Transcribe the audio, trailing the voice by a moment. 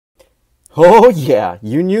Oh yeah,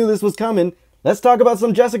 you knew this was coming. Let's talk about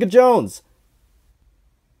some Jessica Jones.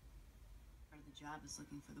 Part of the job is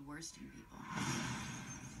looking for the worst in people.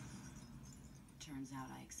 Turns out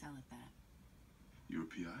I excel at that. You a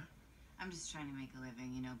PI? I'm just trying to make a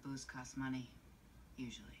living. You know, booze costs money.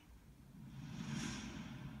 Usually.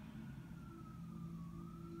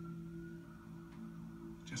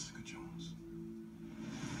 Jessica Jones.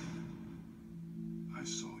 I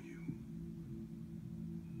saw you.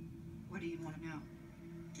 What do you want to know?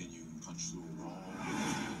 Can you punch through a wall?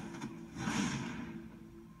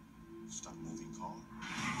 Stop a moving car?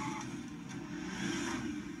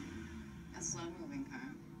 A slow-moving car.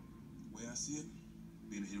 The way I see it,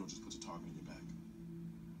 being a hero just puts a target on your back.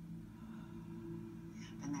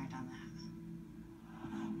 Been there, done that.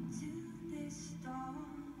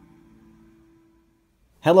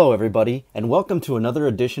 Hello everybody, and welcome to another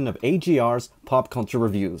edition of AGR's Pop Culture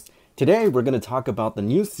Reviews. Today we're going to talk about the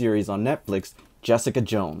new series on Netflix, Jessica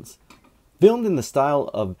Jones. Filmed in the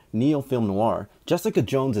style of neo-film noir, Jessica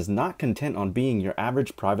Jones is not content on being your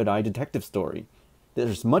average private eye detective story.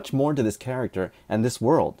 There's much more to this character and this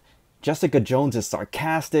world. Jessica Jones is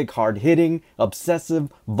sarcastic, hard-hitting,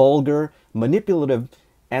 obsessive, vulgar, manipulative,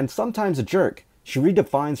 and sometimes a jerk. She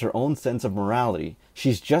redefines her own sense of morality.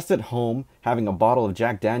 She's just at home having a bottle of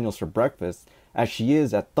Jack Daniels for breakfast as she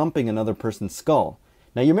is at thumping another person's skull.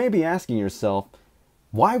 Now you may be asking yourself,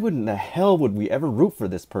 why in the hell would we ever root for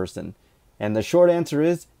this person? And the short answer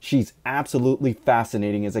is, she's absolutely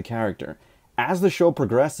fascinating as a character. As the show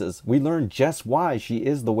progresses, we learn just why she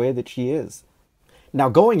is the way that she is. Now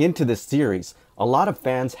going into this series, a lot of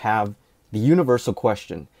fans have the universal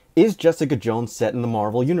question: is Jessica Jones set in the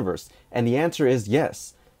Marvel Universe? And the answer is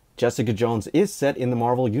yes. Jessica Jones is set in the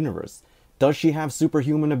Marvel Universe. Does she have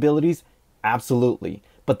superhuman abilities? Absolutely.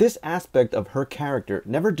 But this aspect of her character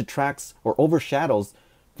never detracts or overshadows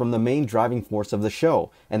from the main driving force of the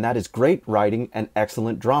show, and that is great writing and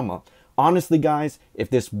excellent drama. Honestly guys, if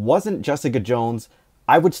this wasn't Jessica Jones,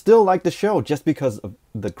 I would still like the show just because of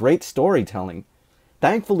the great storytelling.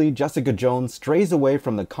 Thankfully, Jessica Jones strays away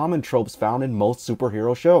from the common tropes found in most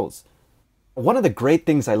superhero shows. One of the great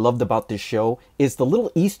things I loved about this show is the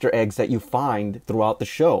little Easter eggs that you find throughout the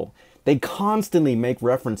show. They constantly make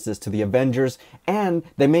references to the Avengers, and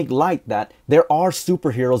they make light that there are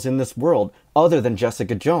superheroes in this world other than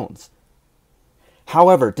Jessica Jones.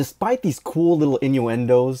 However, despite these cool little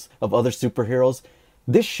innuendos of other superheroes,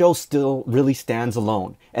 this show still really stands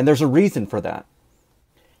alone, and there's a reason for that.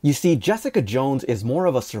 You see, Jessica Jones is more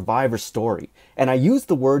of a survivor story, and I use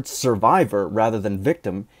the word survivor rather than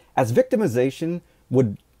victim, as victimization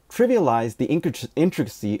would trivialize the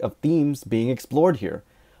intricacy of themes being explored here.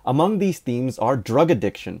 Among these themes are drug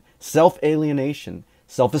addiction, self-alienation,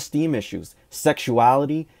 self-esteem issues,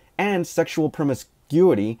 sexuality, and sexual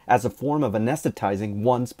promiscuity as a form of anesthetizing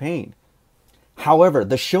one's pain. However,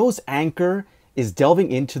 the show's anchor is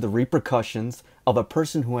delving into the repercussions of a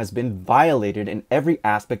person who has been violated in every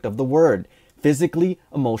aspect of the word, physically,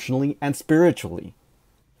 emotionally, and spiritually.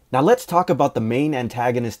 Now let's talk about the main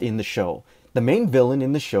antagonist in the show. The main villain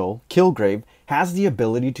in the show, Kilgrave, has the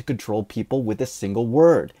ability to control people with a single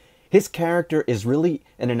word. His character is really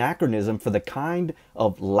an anachronism for the kind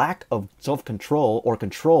of lack of self-control or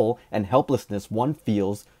control and helplessness one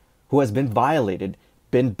feels who has been violated,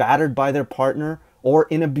 been battered by their partner, or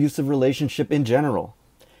in an abusive relationship in general.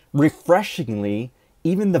 Refreshingly,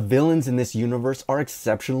 even the villains in this universe are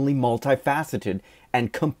exceptionally multifaceted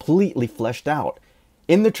and completely fleshed out.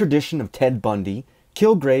 In the tradition of Ted Bundy,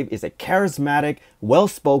 Kilgrave is a charismatic,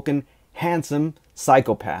 well-spoken, handsome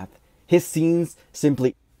psychopath. His scenes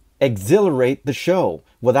simply exhilarate the show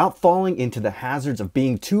without falling into the hazards of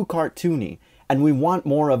being too cartoony, and we want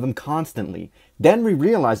more of him constantly. Then we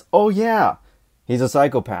realize, oh yeah, he's a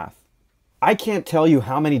psychopath. I can't tell you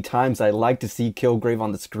how many times I like to see Kilgrave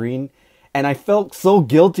on the screen, and I felt so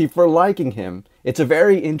guilty for liking him. It's a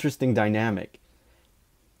very interesting dynamic.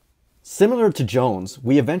 Similar to Jones,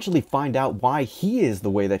 we eventually find out why he is the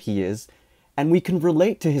way that he is, and we can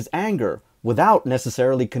relate to his anger without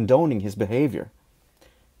necessarily condoning his behavior.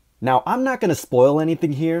 Now, I'm not going to spoil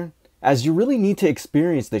anything here, as you really need to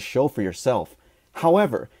experience this show for yourself.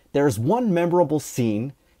 However, there is one memorable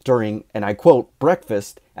scene during, and I quote,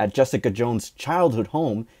 breakfast at Jessica Jones' childhood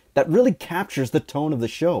home that really captures the tone of the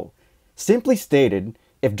show. Simply stated,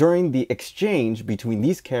 if during the exchange between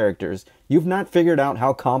these characters you've not figured out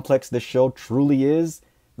how complex this show truly is,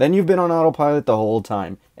 then you've been on autopilot the whole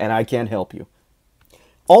time, and I can't help you.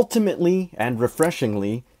 Ultimately and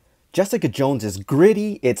refreshingly, Jessica Jones is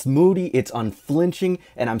gritty, it's moody, it's unflinching,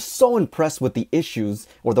 and I'm so impressed with the issues,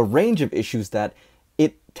 or the range of issues that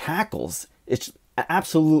it tackles.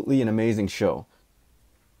 Absolutely an amazing show.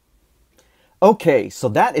 Okay, so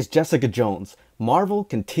that is Jessica Jones. Marvel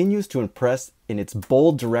continues to impress in its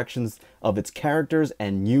bold directions of its characters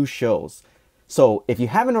and new shows. So if you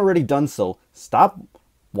haven't already done so, stop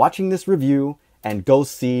watching this review and go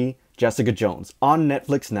see Jessica Jones on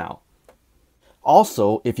Netflix now.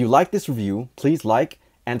 Also, if you like this review, please like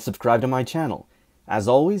and subscribe to my channel. As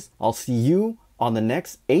always, I'll see you on the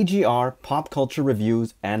next AGR Pop Culture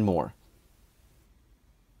Reviews and more.